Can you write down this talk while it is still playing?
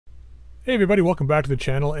Hey everybody, welcome back to the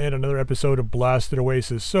channel and another episode of Blasted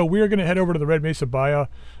Oasis. So we are going to head over to the Red Mesa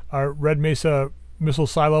our Red Mesa missile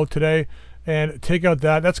silo today and take out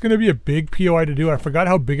that. That's going to be a big POI to do. I forgot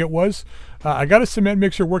how big it was. I got a cement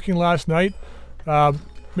mixer working last night,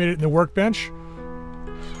 made it in the workbench.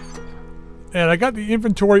 And I got the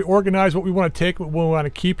inventory organized, what we want to take, what we want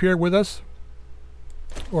to keep here with us.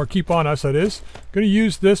 Or keep on us, that is. Going to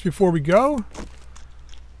use this before we go.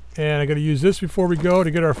 And I got to use this before we go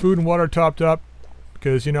to get our food and water topped up,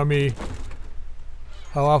 because you know me,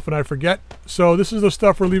 how often I forget. So this is the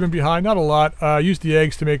stuff we're leaving behind. Not a lot. I used the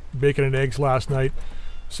eggs to make bacon and eggs last night.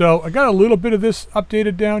 So I got a little bit of this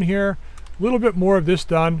updated down here, a little bit more of this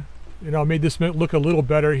done. You know, made this look a little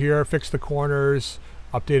better here, fixed the corners,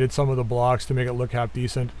 updated some of the blocks to make it look half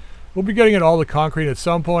decent. We'll be getting it all the concrete at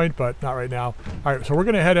some point, but not right now. All right, so we're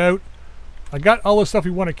gonna head out. I got all the stuff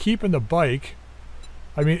we want to keep in the bike.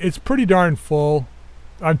 I mean, it's pretty darn full.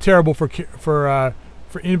 I'm terrible for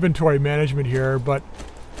inventory management here, but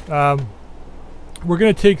we're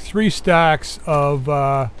going to take 3 stacks of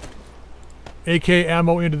AK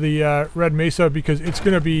ammo into the Red Mesa because it's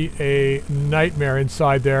going to be a nightmare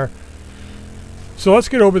inside there. So let's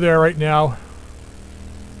get over there right now.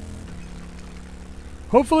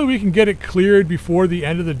 Hopefully we can get it cleared before the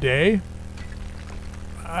end of the day.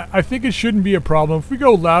 I think it shouldn't be a problem. If we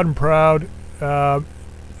go loud and proud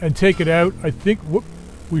and take it out, I think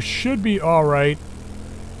we should be all right.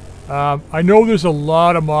 I know there's a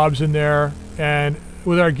lot of mobs in there, and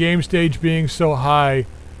with our game stage being so high,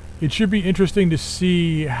 it should be interesting to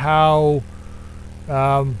see how...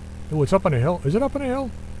 oh, it's up on a hill. Is it up on a hill?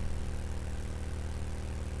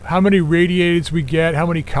 How many radiateds we get, how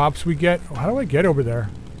many cops we get. Oh, how do I get over there?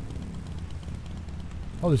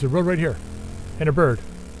 Oh, there's a road right here. And a bird.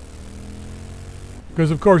 Because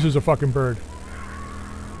of course there's a fucking bird.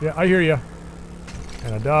 Yeah, I hear you.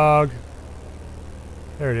 And a dog.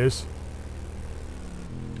 There it is.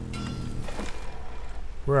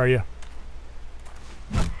 Where are you?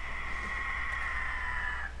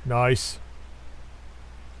 Nice.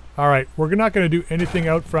 Alright, we're not going to do anything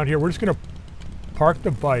out front here. We're just going to park the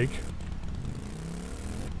bike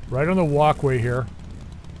right on the walkway here.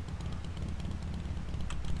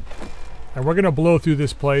 And we're going to blow through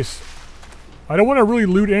this place. I don't want to really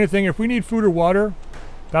loot anything. If we need food or water,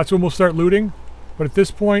 that's when we'll start looting. But at this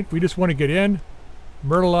point, we just want to get in,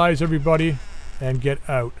 myrtleize everybody, and get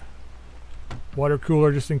out. Water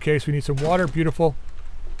cooler just in case we need some water. Beautiful.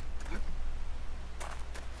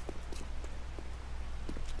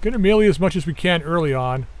 Gonna melee as much as we can early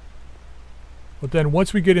on. But then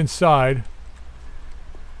once we get inside,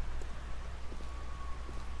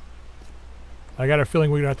 I got a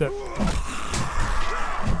feeling we're gonna have to...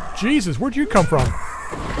 Jesus, where'd you come from?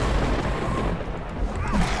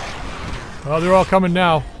 Oh, they're all coming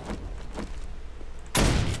now.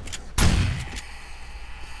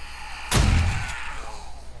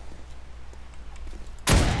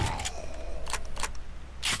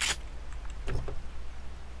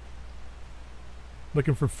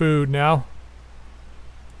 Looking for food now.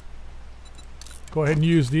 Go ahead and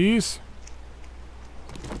use these.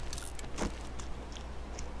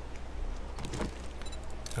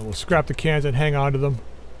 And we'll scrap the cans and hang on to them.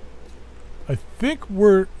 I think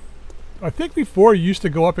before you used to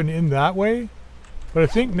go up and in that way, but I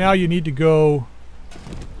think now you need to go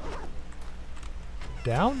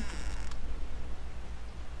down?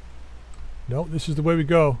 No, this is the way we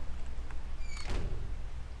go.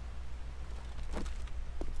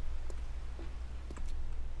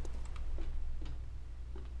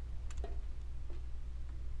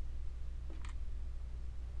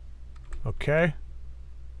 Okay.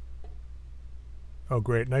 Oh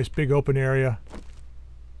great, nice big open area.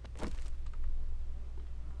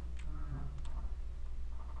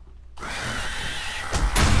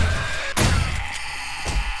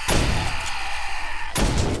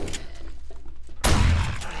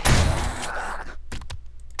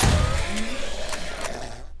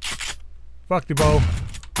 Fuck the bow.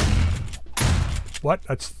 What?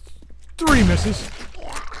 That's 3 misses.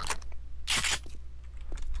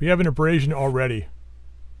 We have an abrasion already.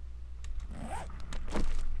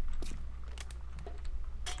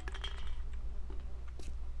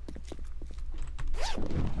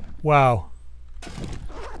 Wow.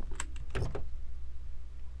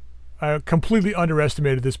 I completely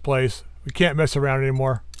underestimated this place. We can't mess around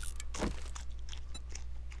anymore.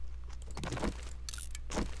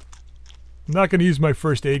 I'm not going to use my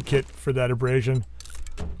first aid kit for that abrasion.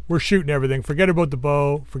 We're shooting everything. Forget about the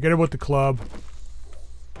bow. Forget about the club.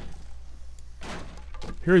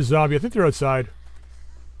 Here's a zombie. I think they're outside.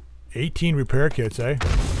 18 repair kits, eh?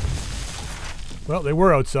 Well, they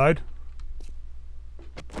were outside.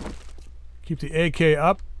 Keep the AK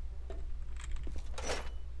up.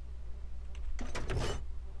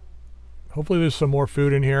 Hopefully there's some more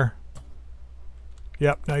food in here.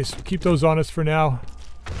 Yep, nice. Keep those on us for now.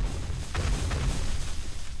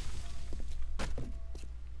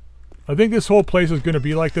 I think this whole place is going to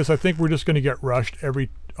be like this. I think we're just going to get rushed every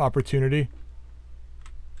opportunity.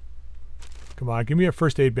 Come on, give me a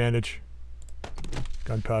first aid bandage.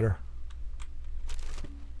 Gunpowder.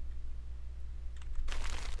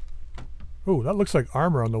 Oh, that looks like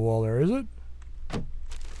armor on the wall there, is it?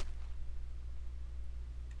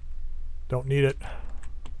 Don't need it.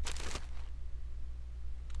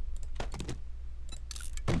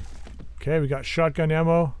 Okay, we got shotgun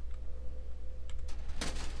ammo.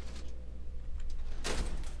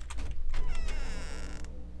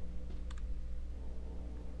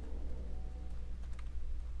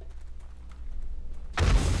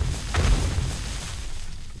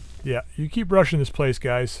 Yeah, you keep rushing this place,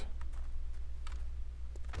 guys.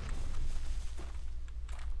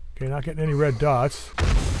 Okay, not getting any red dots.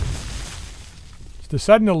 It's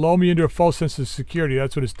deciding to lull me into a false sense of security.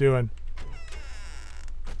 That's what it's doing.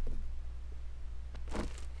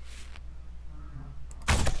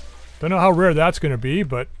 Don't know how rare that's going to be,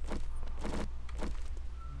 but...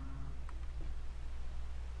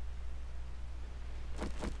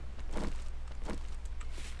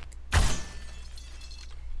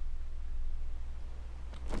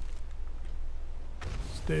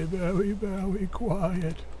 Stay very, very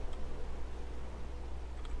quiet.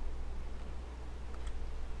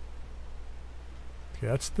 Okay,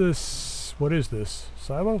 that's this... What is this?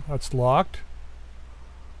 Silo? That's locked.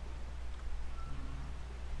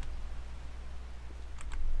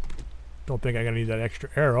 Don't think I'm going to need that extra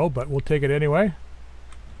arrow, but we'll take it anyway.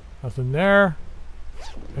 Nothing there.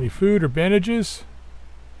 Any food or bandages?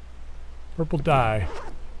 Purple dye.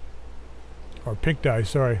 Or pink dye,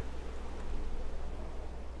 sorry.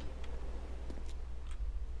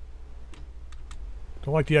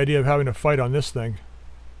 Don't like the idea of having to fight on this thing.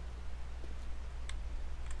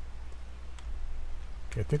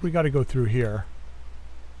 Okay, I think we got to go through here.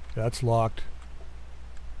 That's locked.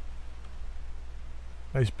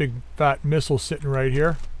 Nice big fat missile sitting right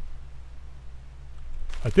here.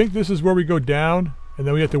 I think this is where we go down, and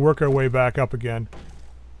then we have to work our way back up again.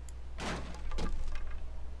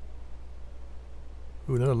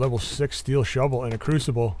 Ooh, another level 6 steel shovel and a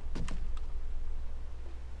crucible.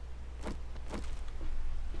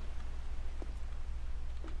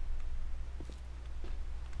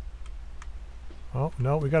 Oh,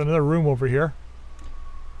 no, we got another room over here.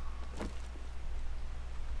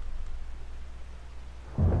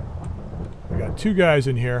 We got 2 guys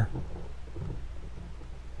in here.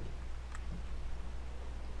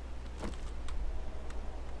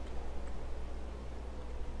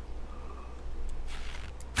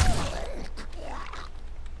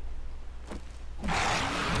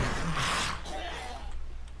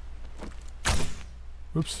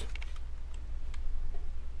 Oops.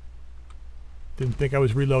 Didn't think I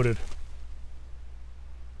was reloaded.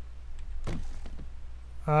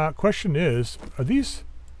 Question is, are these...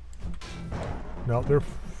 No,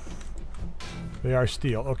 they are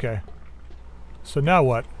steel. Okay. So now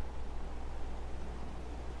what?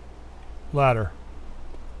 Ladder.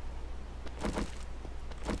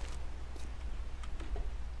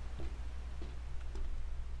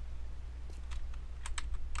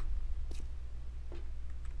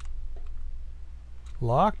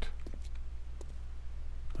 Locked?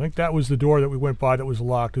 I think that was the door that we went by that was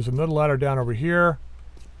locked. There's another ladder down over here.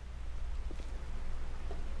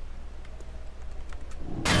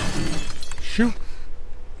 Shoot.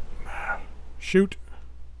 Shoot.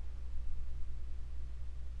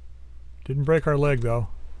 Didn't break our leg though.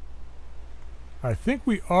 I think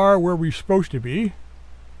we are where we're supposed to be,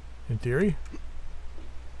 in theory.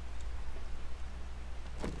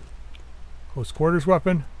 Close quarters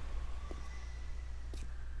weapon.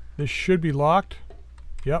 This should be locked.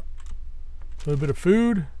 Yep. A little bit of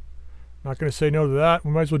food. Not going to say no to that.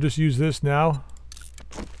 We might as well just use this now.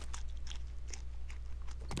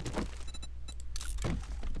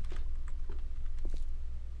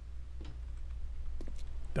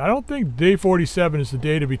 I don't think day 47 is the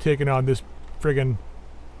day to be taking on this friggin'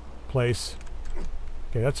 place.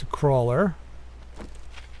 Okay, that's a crawler.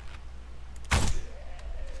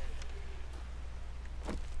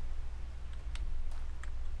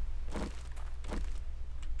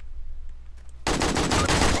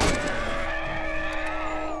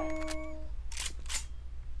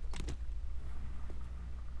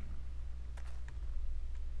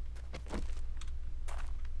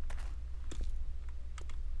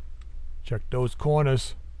 Check those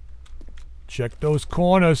corners. Check those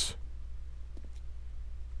corners.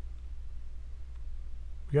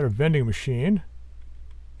 We got a vending machine.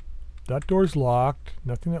 That door's locked.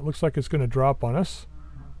 Nothing that looks like it's going to drop on us.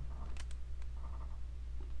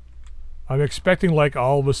 I'm expecting like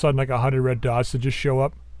all of a sudden like 100 red dots to just show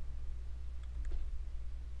up.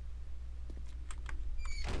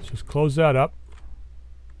 Let's just close that up.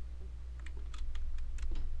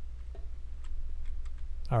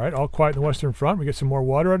 Alright, all quiet in the western front. We get some more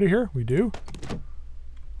water out of here. We do.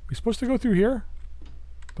 We supposed to go through here?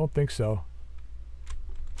 Don't think so.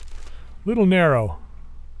 Little narrow.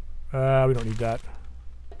 We don't need that.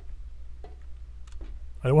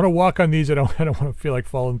 I don't want to walk on these. I don't want to feel like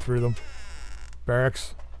falling through them.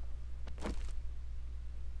 Barracks.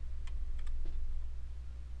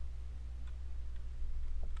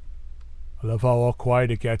 I love how all quiet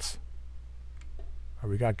it gets. Oh,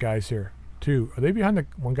 we got guys here. Two. Are they behind the...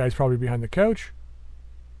 One guy's probably behind the couch.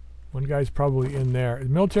 One guy's probably in there. The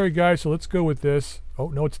military guy, so let's go with this. Oh,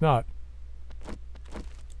 no, it's not.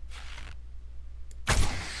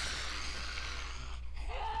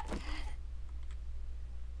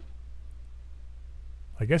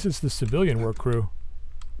 I guess it's the civilian work crew.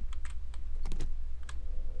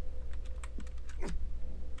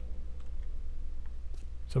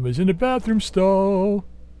 Somebody's in the bathroom stall.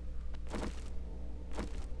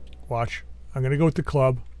 Watch. I'm going to go with the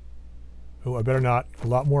club. Oh, I better not. A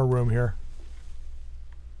lot more room here.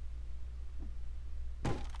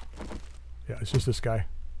 Yeah, it's just this guy.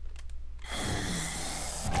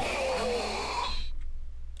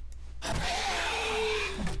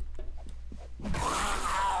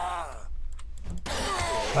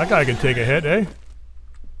 That guy can take a hit, eh?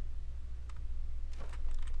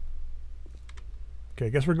 Okay, I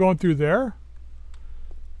guess we're going through there.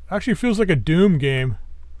 Actually feels like a Doom game.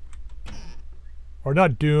 Or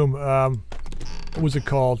not Doom, what was it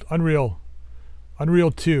called? Unreal 2. I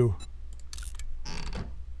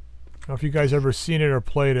don't know if you guys ever seen it or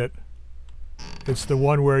played it. It's the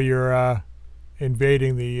one where you're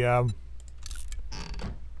invading the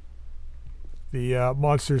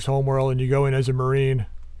monster's homeworld and you go in as a Marine.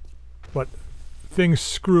 But things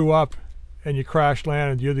screw up and you crash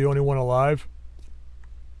land and you're the only one alive.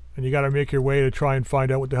 And you gotta make your way to try and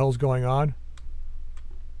find out what the hell's going on.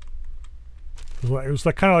 It was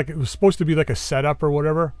like kind of like it was supposed to be like a setup or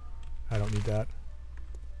whatever. I don't need that.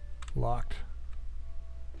 Locked.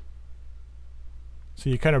 So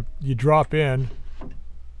you drop in,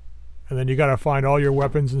 and then you got to find all your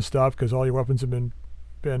weapons and stuff because all your weapons have been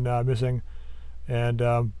missing,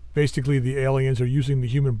 and basically the aliens are using the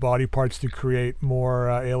human body parts to create more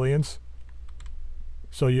aliens.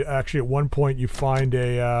 So you actually at one point you find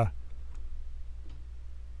a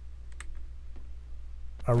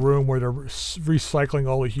room where they're recycling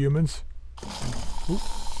all the humans. Oop.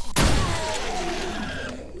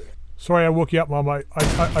 Sorry I woke you up, Mom. I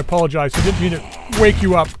apologize. I didn't mean to wake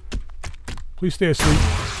you up. Please stay asleep.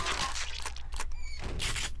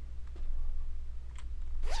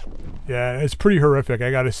 Yeah, it's pretty horrific, I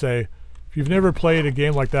gotta say. If you've never played a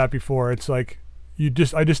game like that before, it's like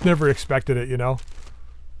I just never expected it, you know?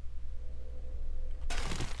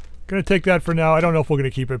 Gonna take that for now. I don't know if we're gonna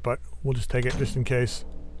keep it, but we'll just take it just in case.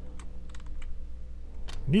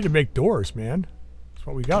 Need to make doors, man. That's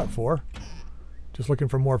what we got it for. Just looking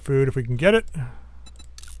for more food if we can get it.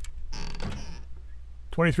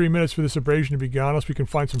 23 minutes for this abrasion to be gone, unless we can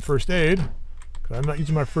find some first aid. 'Cause I'm not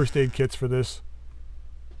using my first aid kits for this.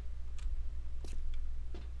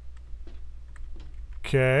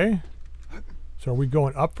 Okay. So are we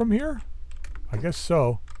going up from here? I guess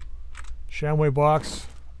so. Shamway box.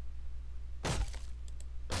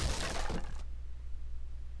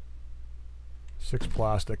 Six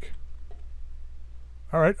plastic.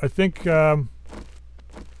 Alright, I think, do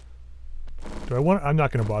I want, I'm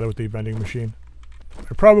not going to bother with the vending machine.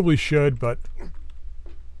 I probably should, but...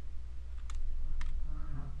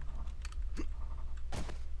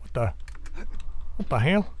 What the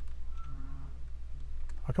hell?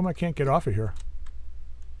 How come I can't get off of here?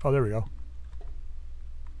 Oh, there we go.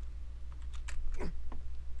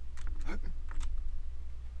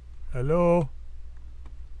 Hello?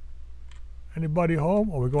 Anybody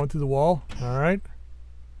home? Oh, we're going through the wall. Alright.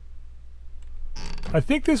 I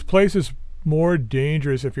think this place is more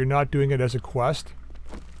dangerous if you're not doing it as a quest.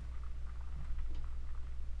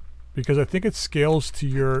 Because I think it scales to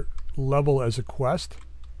your level as a quest.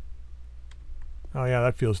 Oh yeah,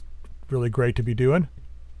 that feels really great to be doing.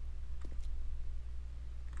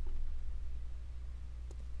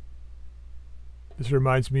 This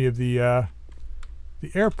reminds me of the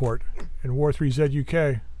airport in War 3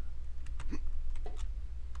 ZUK.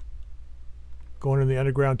 Going in the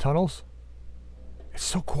underground tunnels. It's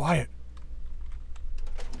so quiet.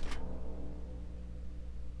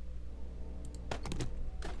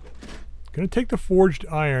 Gonna take the forged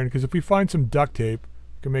iron, because if we find some duct tape,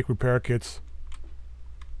 we can make repair kits.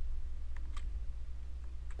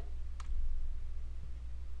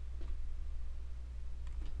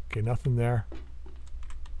 Okay, nothing there.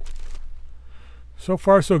 So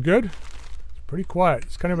far, so good. It's pretty quiet.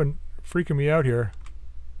 It's kind of been freaking me out here.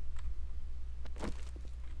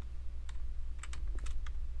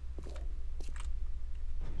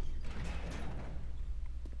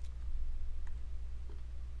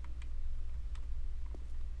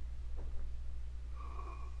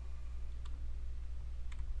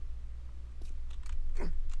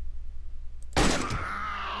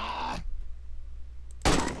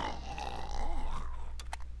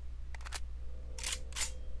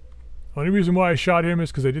 Only reason why I shot him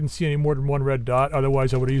is because I didn't see any more than one red dot.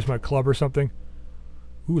 Otherwise, I would have used my club or something.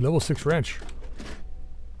 Ooh, level 6 wrench.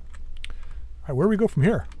 Alright, where do we go from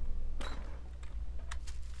here?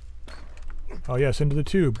 Oh yes, into the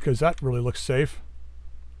tube, because that really looks safe.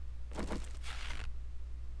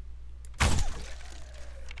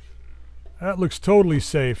 That looks totally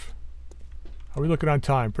safe. How are we looking on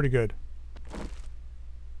time? Pretty good.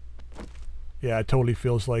 Yeah, it totally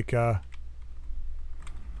feels like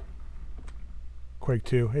Quake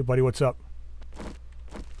 2. Hey buddy, what's up?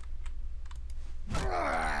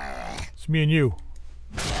 It's me and you.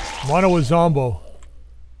 Mono a Zombo.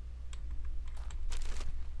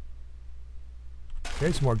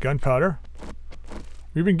 Okay, some more gunpowder.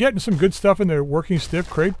 We've been getting some good stuff in the working stiff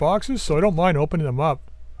crate boxes, so I don't mind opening them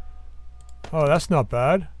up. Oh, that's not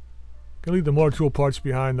bad. Gonna leave the motor tool parts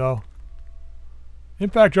behind though.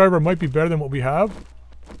 Impact driver might be better than what we have.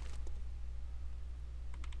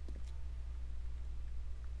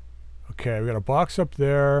 Okay, we got a box up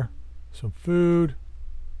there. Some food.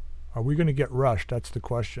 Are we gonna get rushed? That's the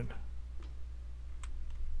question.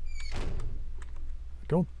 I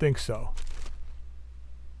don't think so.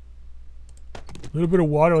 A little bit of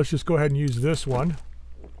water. Let's just go ahead and use this one.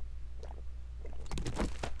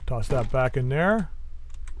 Toss that back in there.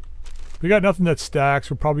 We got nothing that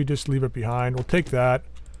stacks. We'll probably just leave it behind. We'll take that.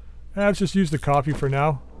 And let's just use the coffee for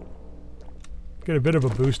now. Get a bit of a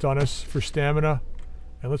boost on us for stamina.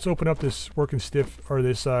 And let's open up this working stiff, or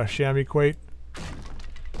this chamois crate.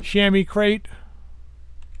 Chamois crate.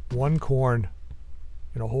 1 corn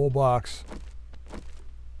in a whole box.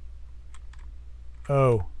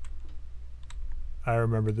 Oh. I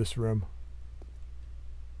remember this room.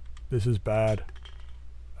 This is bad.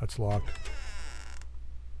 That's locked.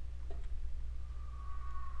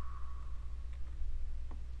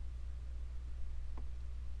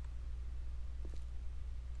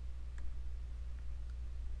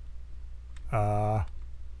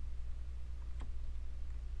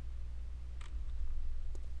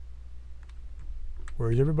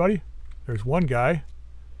 Where is everybody? There's one guy.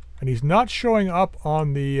 And he's not showing up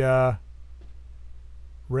on the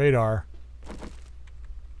radar.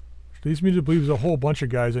 Which leads me to believe there's a whole bunch of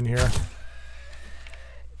guys in here.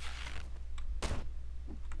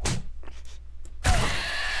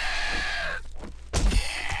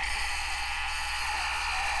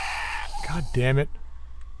 God damn it.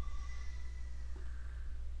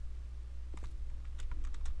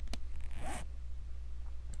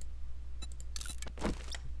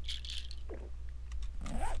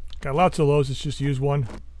 Got lots of those, let's just use one.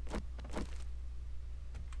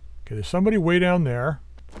 Okay, there's somebody way down there.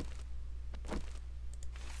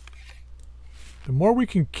 The more we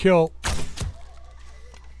can kill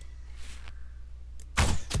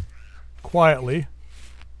quietly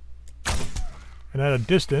and at a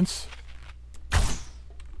distance,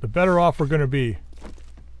 the better off we're going to be.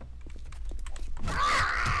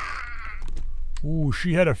 Ooh,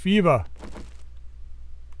 she had a fever.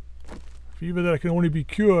 Fever that can only be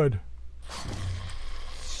cured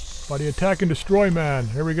by the attack and destroy man.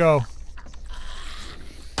 Here we go.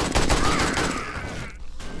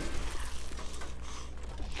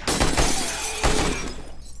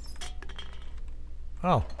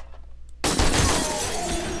 Oh.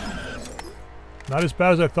 Not as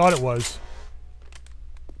bad as I thought it was.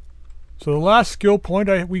 So the last skill point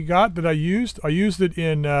we used it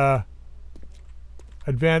in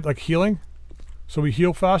advanced, like healing. So we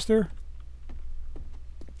heal faster.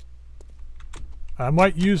 I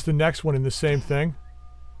might use the next one in the same thing.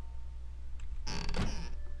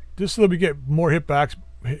 Just so that we get more hit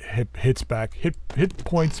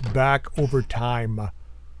points back over time.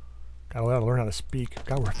 Gotta learn how to speak.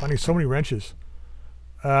 God, we're finding so many wrenches.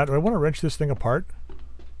 Do I want to wrench this thing apart?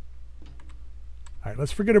 Alright,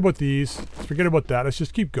 let's forget about these. Let's forget about that. Let's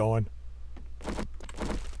just keep going.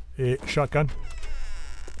 Shotgun.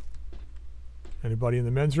 Anybody in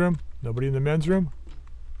the men's room? Nobody in the men's room?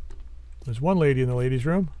 There's one lady in the ladies'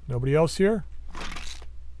 room. Nobody else here?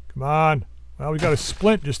 Come on. Well, we got a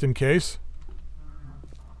splint just in case.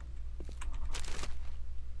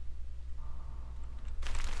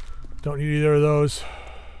 Don't need either of those.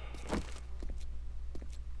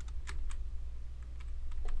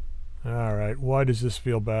 Alright, why does this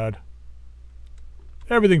feel bad?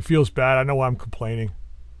 Everything feels bad. I know why I'm complaining.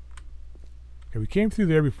 Okay, we came through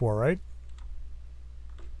there before, right?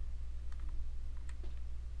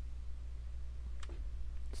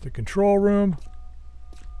 It's the control room.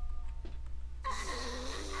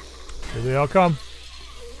 Here they all come.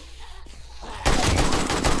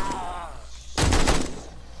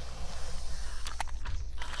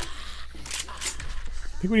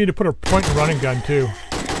 I think we need to put a point and running gun too.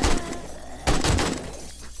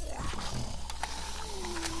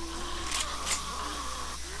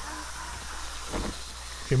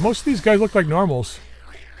 Okay, most of these guys look like normals.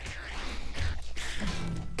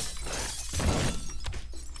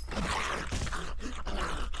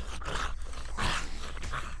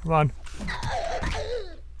 Come on.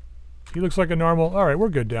 He looks like a normal. Alright, we're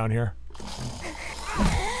good down here.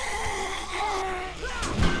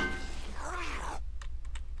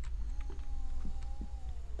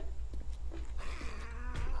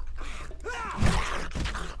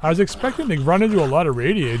 I was expecting to run into a lot of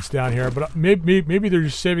radiates down here, but maybe they're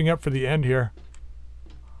just saving up for the end here.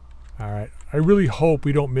 Alright, I really hope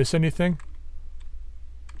we don't miss anything.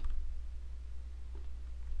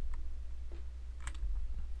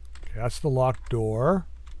 Okay, that's the locked door.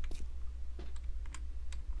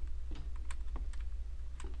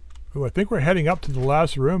 Ooh, I think we're heading up to the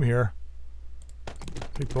last room here.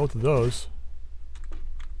 Take both of those.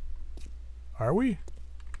 Are we?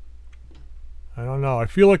 I don't know. I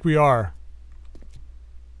feel like we are.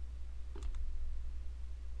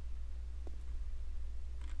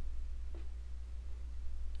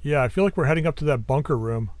 Yeah, I feel like we're heading up to that bunker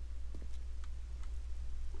room.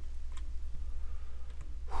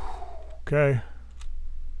 Okay.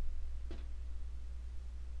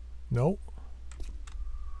 Nope.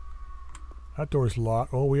 That door's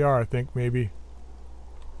locked. Oh, we are, I think, maybe.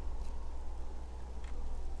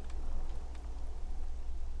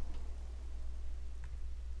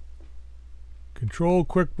 Control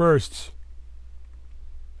quick bursts.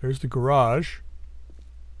 There's the garage.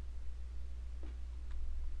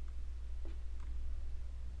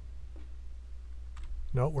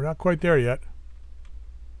 No, we're not quite there yet.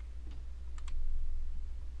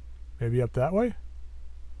 Maybe up that way?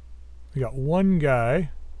 We got one guy.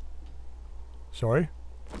 Sorry.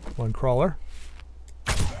 One crawler.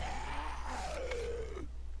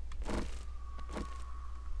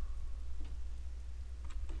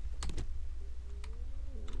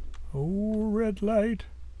 Oh, red light.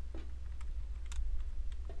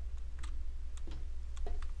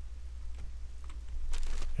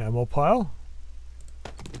 Ammo pile.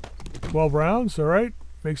 12 rounds, alright.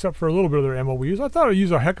 Makes up for a little bit of their ammo we use. I thought I'd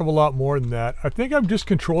use a heck of a lot more than that. I think I'm just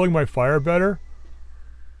controlling my fire better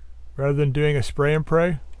rather than doing a spray and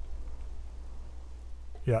pray.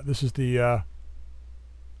 Yeah, this is the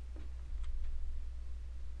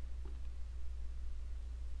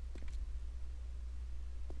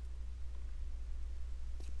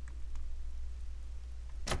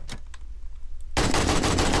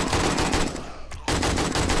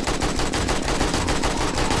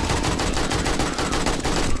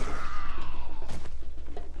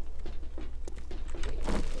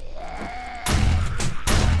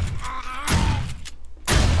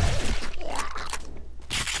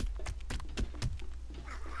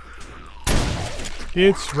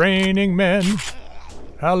It's raining men.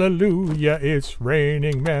 Hallelujah, it's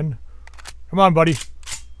raining men. Come on, buddy.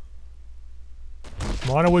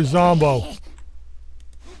 Mono with Zombo.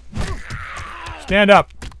 Stand up.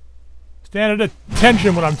 Stand at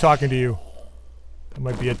attention when I'm talking to you. That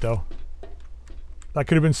might be it, though. That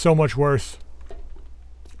could have been so much worse.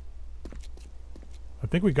 I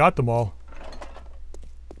think we got them all.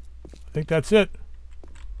 I think that's it.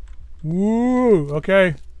 Woo!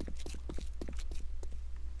 Okay.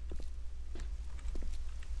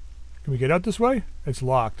 Can we get out this way? It's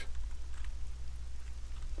locked.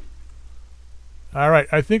 Alright,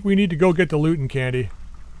 I think we need to go get the loot and candy.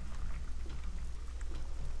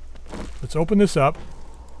 Let's open this up.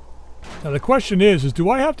 Now the question is do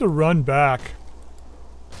I have to run back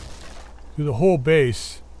through the whole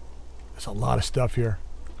base? There's a lot of stuff here.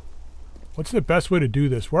 What's the best way to do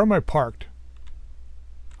this? Where am I parked?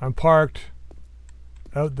 I'm parked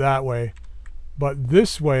out that way. But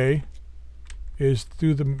this way is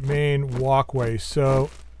through the main walkway. So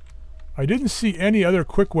I didn't see any other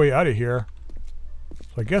quick way out of here.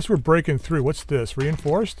 So I guess we're breaking through. What's this?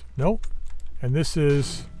 Reinforced? Nope. And this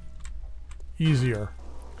is easier.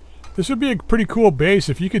 This would be a pretty cool base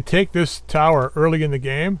if you could take this tower early in the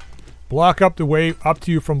game, block up the way up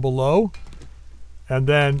to you from below, and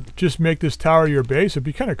then just make this tower your base. It'd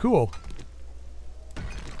be kind of cool.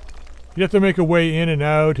 You'd have to make a way in and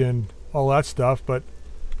out and all that stuff, but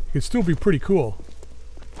it could still be pretty cool.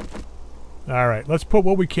 Alright, let's put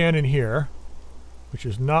what we can in here, which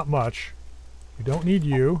is not much. We don't need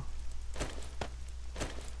you.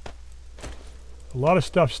 A lot of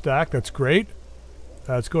stuff stacked, that's great.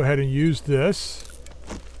 Let's go ahead and use this.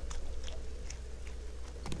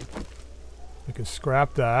 We can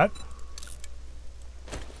scrap that.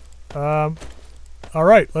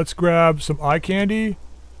 Alright, let's grab some eye candy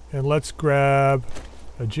and let's grab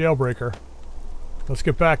a jailbreaker. Let's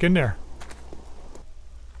get back in there.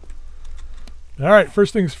 Alright,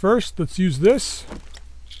 first things first, let's use this.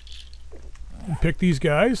 And pick these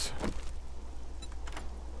guys.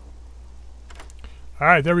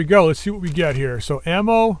 Alright, there we go. Let's see what we get here. So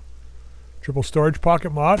ammo, triple storage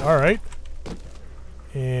pocket mod, alright.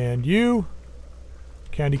 And you,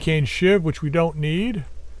 candy cane shiv, which we don't need.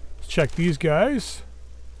 Let's check these guys.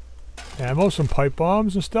 Ammo, some pipe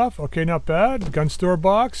bombs and stuff. Okay, not bad. Gun store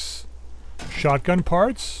box. Shotgun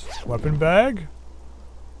parts. Weapon bag.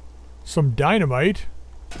 Some dynamite.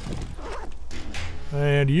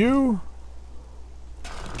 And you.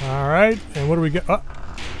 Alright, and what do we get? Oh,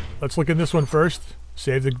 let's look at this one first.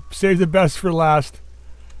 Save the best for last.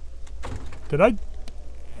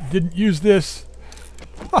 Didn't use this.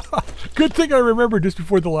 Good thing I remembered just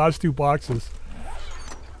before the last two boxes.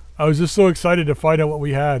 I was just so excited to find out what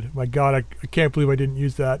we had. My god, I can't believe I didn't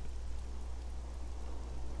use that.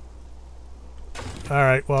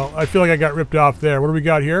 Alright, well, I feel like I got ripped off there. What do we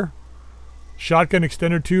got here? Shotgun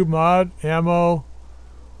extender tube mod, ammo.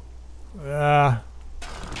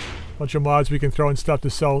 Bunch of mods we can throw in stuff to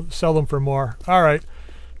sell them for more. Alright,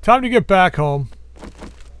 time to get back home.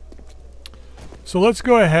 So let's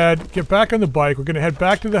go ahead, get back on the bike. We're going to head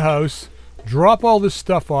back to the house, drop all this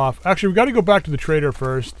stuff off. Actually, we got to go back to the trader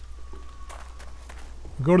first.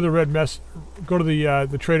 Go to the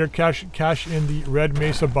the trader, cash in the Red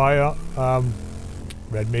Mesa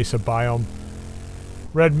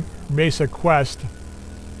Red Mesa quest,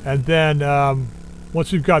 and then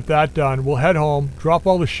once we've got that done, we'll head home, drop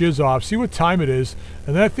all the shiz off, see what time it is,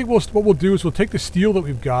 and then I think what we'll do is we'll take the steel that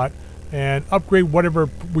we've got and upgrade whatever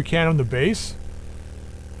we can on the base,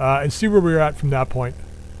 and see where we're at from that point.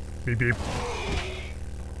 Beep beep.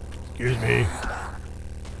 Excuse me.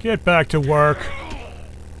 Get back to work.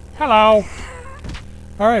 Hello.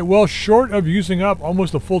 Alright, well, short of using up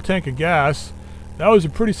almost a full tank of gas, that was a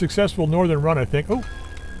pretty successful northern run, I think. Oh,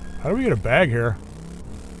 how do we get a bag here?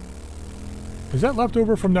 Is that left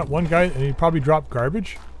over from that one guy and he probably dropped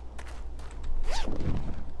garbage?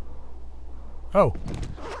 Oh.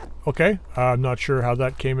 Okay. I'm not sure how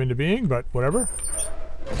that came into being, but whatever.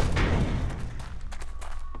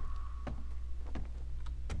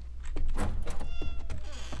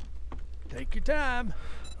 Take your time.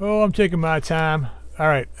 Oh, I'm taking my time.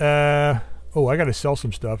 Alright. Oh, I gotta sell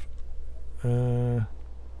some stuff. It's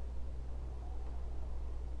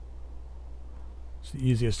the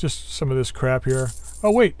easiest. Just some of this crap here.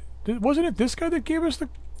 Oh, wait. Wasn't it this guy that gave us the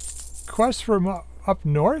quest from up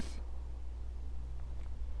north?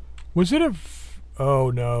 Was it a... Oh,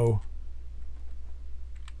 no.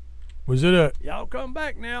 Was it a... Y'all come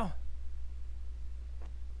back now.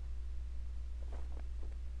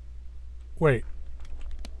 Wait.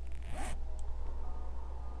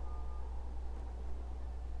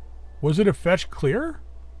 Was it a fetch clear?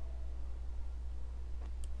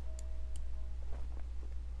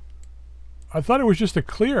 I thought it was just a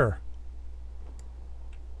clear.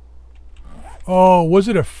 Oh, was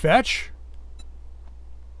it a fetch?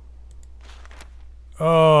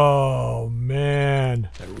 Oh, man.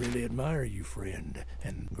 I really admire you, friend,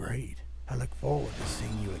 and great. I look forward to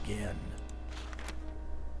seeing you again.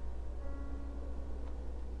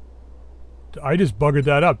 I just buggered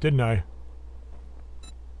that up, didn't I?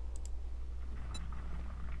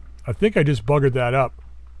 I think I just buggered that up.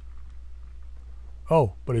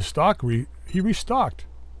 Oh, but his stock, he restocked.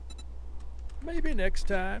 Maybe next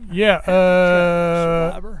time. Yeah,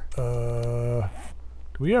 Survivor.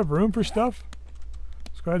 do we have room for stuff?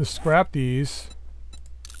 Let's go ahead and scrap these.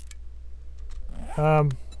 We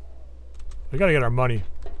gotta get our money.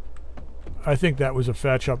 I think that was a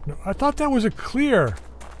fetch up. No, I thought that was a clear.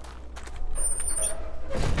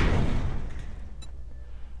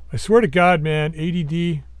 I swear to God, man, ADD.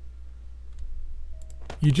 You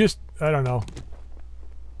just, I don't know.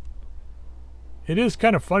 It is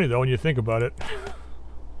kind of funny though when you think about it.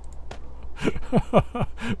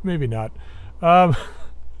 Maybe not.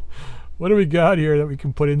 What do we got here that we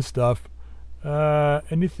can put in stuff?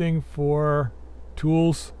 Anything for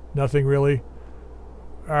tools? Nothing really.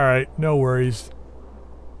 Alright, no worries.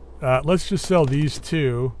 Let's just sell these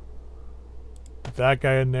two. Put that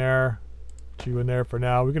guy in there. Put you in there for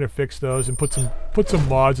now. We're gonna fix those and put some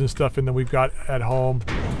mods and stuff in that we've got at home.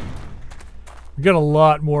 We get a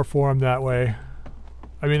lot more for them that way.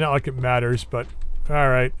 I mean, not like it matters, but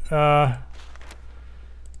alright.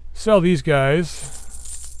 Sell these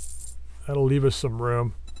guys. That'll leave us some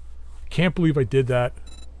room. Can't believe I did that.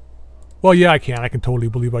 Well, yeah, I can. I can totally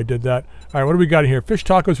believe I did that. Alright, what do we got in here? Fish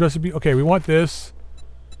tacos recipe. Okay, we want this.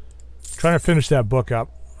 Trying to finish that book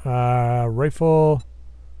up. Rifle.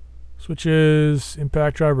 Switches.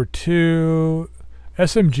 Impact driver 2.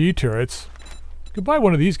 SMG turrets. Could buy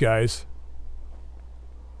one of these guys.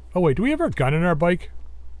 Oh wait, do we have our gun in our bike?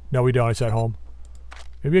 No, we don't. It's at home.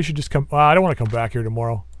 Maybe I should just come... I don't want to come back here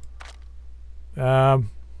tomorrow.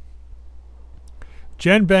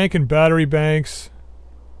 Gen bank and battery banks.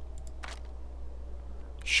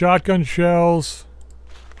 Shotgun shells.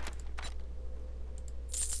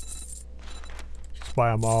 Just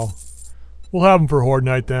buy them all. We'll have them for Horde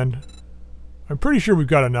Night then. I'm pretty sure we've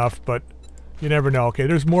got enough, but you never know. Okay,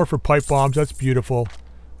 there's more for pipe bombs. That's beautiful.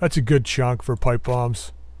 That's a good chunk for pipe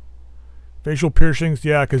bombs. Facial piercings,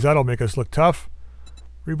 yeah, because that'll make us look tough.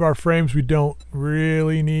 Rebar frames we don't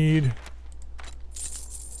really need.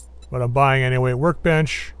 But I'm buying anyway.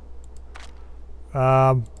 Workbench. Do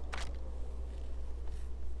I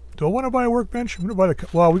want to buy a workbench? I'm going to buy the...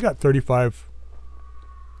 Well, we got 35.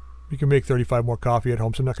 We can make 35 more coffee at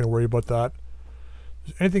home, so I'm not going to worry about that.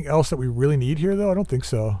 Is there anything else that we really need here, though? I don't think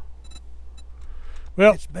so.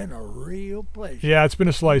 Well, It's been a real pleasure. yeah, it's been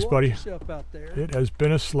a slice, Watch buddy. yourself out there. It has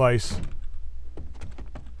been a slice.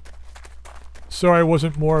 Sorry I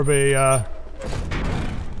wasn't more of a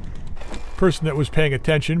person that was paying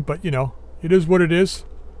attention, but, you know, it is what it is.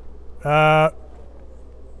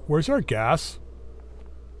 Where's our gas?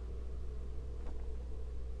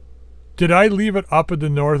 Did I leave it up at the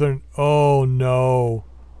northern... Oh, no.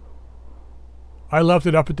 I left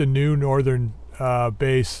it up at the new northern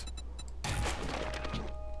base.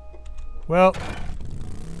 Well...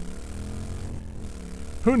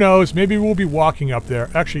 Who knows? Maybe we'll be walking up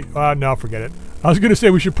there. Actually, no, forget it. I was going to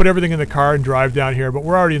say we should put everything in the car and drive down here, but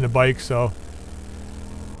we're already in the bike, so...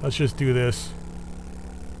 Let's just do this.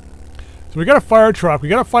 So we got a fire truck. We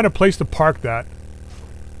got to find a place to park that.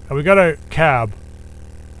 And we got a cab.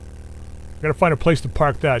 We got to find a place to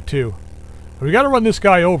park that, too. And we got to run this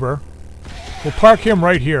guy over. We'll park him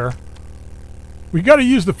right here. We got to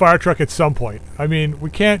use the fire truck at some point. I mean, we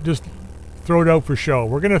can't just throw it out for show.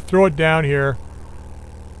 We're going to throw it down here.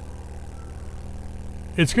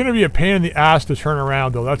 It's going to be a pain in the ass to turn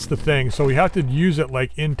around, though. That's the thing. So we have to use it,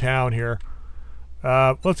 like, in town here.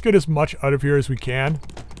 Let's get as much out of here as we can.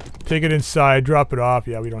 Take it inside, drop it off.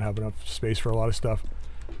 Yeah, we don't have enough space for a lot of stuff.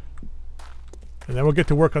 And then we'll get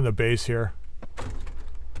to work on the base here.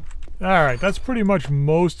 Alright, that's pretty much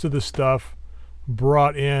most of the stuff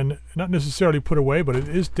brought in. Not necessarily put away, but it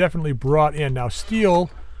is definitely brought in. Now,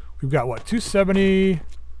 steel, we've got, what, 270?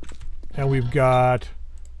 And we've got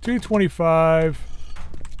 225.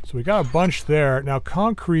 So we got a bunch there. Now,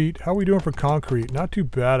 concrete, how are we doing for concrete? Not too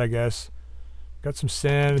bad, I guess. Got some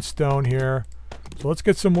sand and stone here. So let's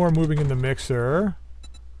get some more moving in the mixer.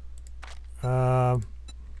 We'll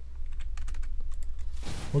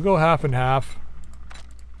go half and half.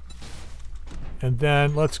 And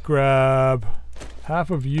then let's grab half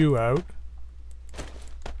of you out.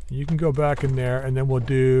 You can go back in there, and then we'll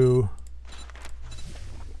do...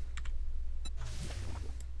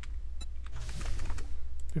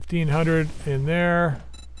 $1,500 in there.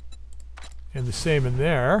 And the same in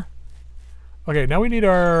there. Okay, now we need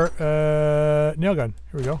our nail gun.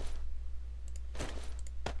 Here we go.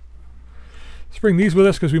 Let's bring these with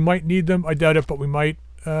us because we might need them. I doubt it, but we might.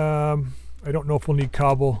 I don't know if we'll need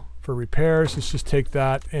cobble for repairs. Let's just take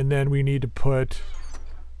that. And then we need to put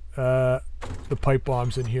the pipe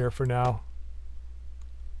bombs in here for now.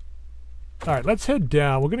 Alright, let's head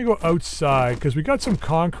down. We're going to go outside because we got some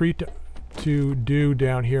concrete to do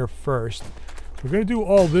down here first. We're going to do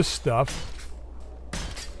all this stuff.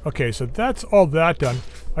 Okay, so that's all that done.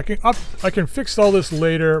 I can fix all this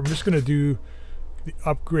later. I'm just going to do the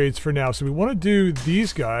upgrades for now. So we want to do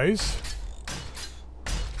these guys.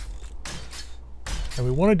 And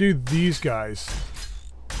we want to do these guys.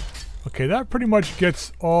 Okay, that pretty much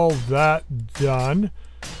gets all that done.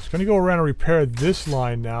 It's going to go around and repair this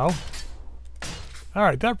line now.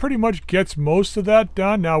 Alright, that pretty much gets most of that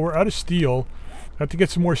done. Now we're out of steel. Have to get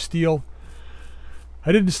some more steel.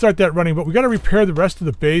 I didn't start that running, but we got to repair the rest of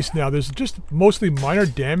the base now. There's just mostly minor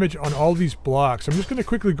damage on all these blocks. I'm just going to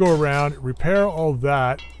quickly go around, repair all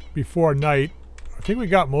that before night. I think we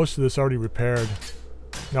got most of this already repaired.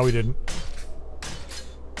 No, we didn't.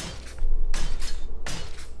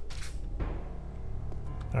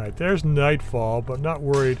 Alright, there's nightfall, but not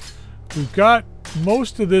worried. We've got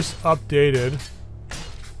most of this updated.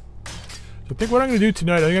 So I think what I'm going to do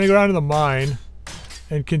tonight, I'm going to go down to the mine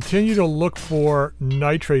and continue to look for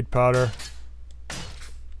nitrate powder.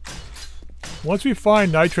 Once we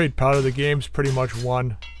find nitrate powder, the game's pretty much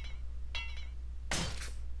won.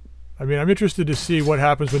 I mean, I'm interested to see what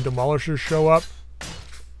happens when demolishers show up.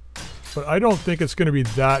 But I don't think it's going to be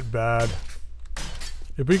that bad.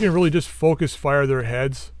 If we can really just focus fire their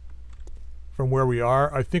heads from where we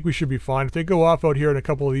are, I think we should be fine. If they go off out here and a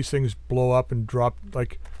couple of these things blow up and drop,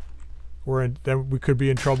 like, then we could be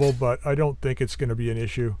in trouble, but I don't think it's going to be an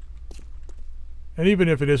issue. And even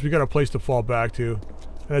if it is, we got a place to fall back to.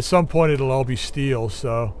 And at some point it'll all be steel,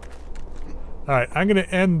 so... Alright, I'm going to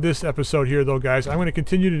end this episode here though, guys. I'm going to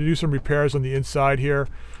continue to do some repairs on the inside here.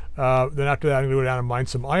 Then after that I'm going to go down and mine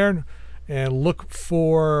some iron and look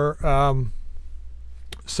for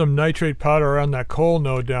some nitrate powder around that coal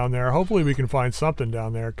node down there. Hopefully we can find something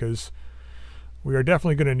down there, because we are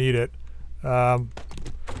definitely going to need it.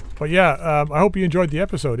 But yeah, I hope you enjoyed the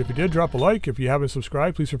episode. If you did, drop a like. If you haven't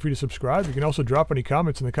subscribed, please feel free to subscribe. You can also drop any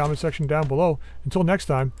comments in the comment section down below. Until next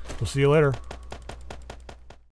time, we'll see you later.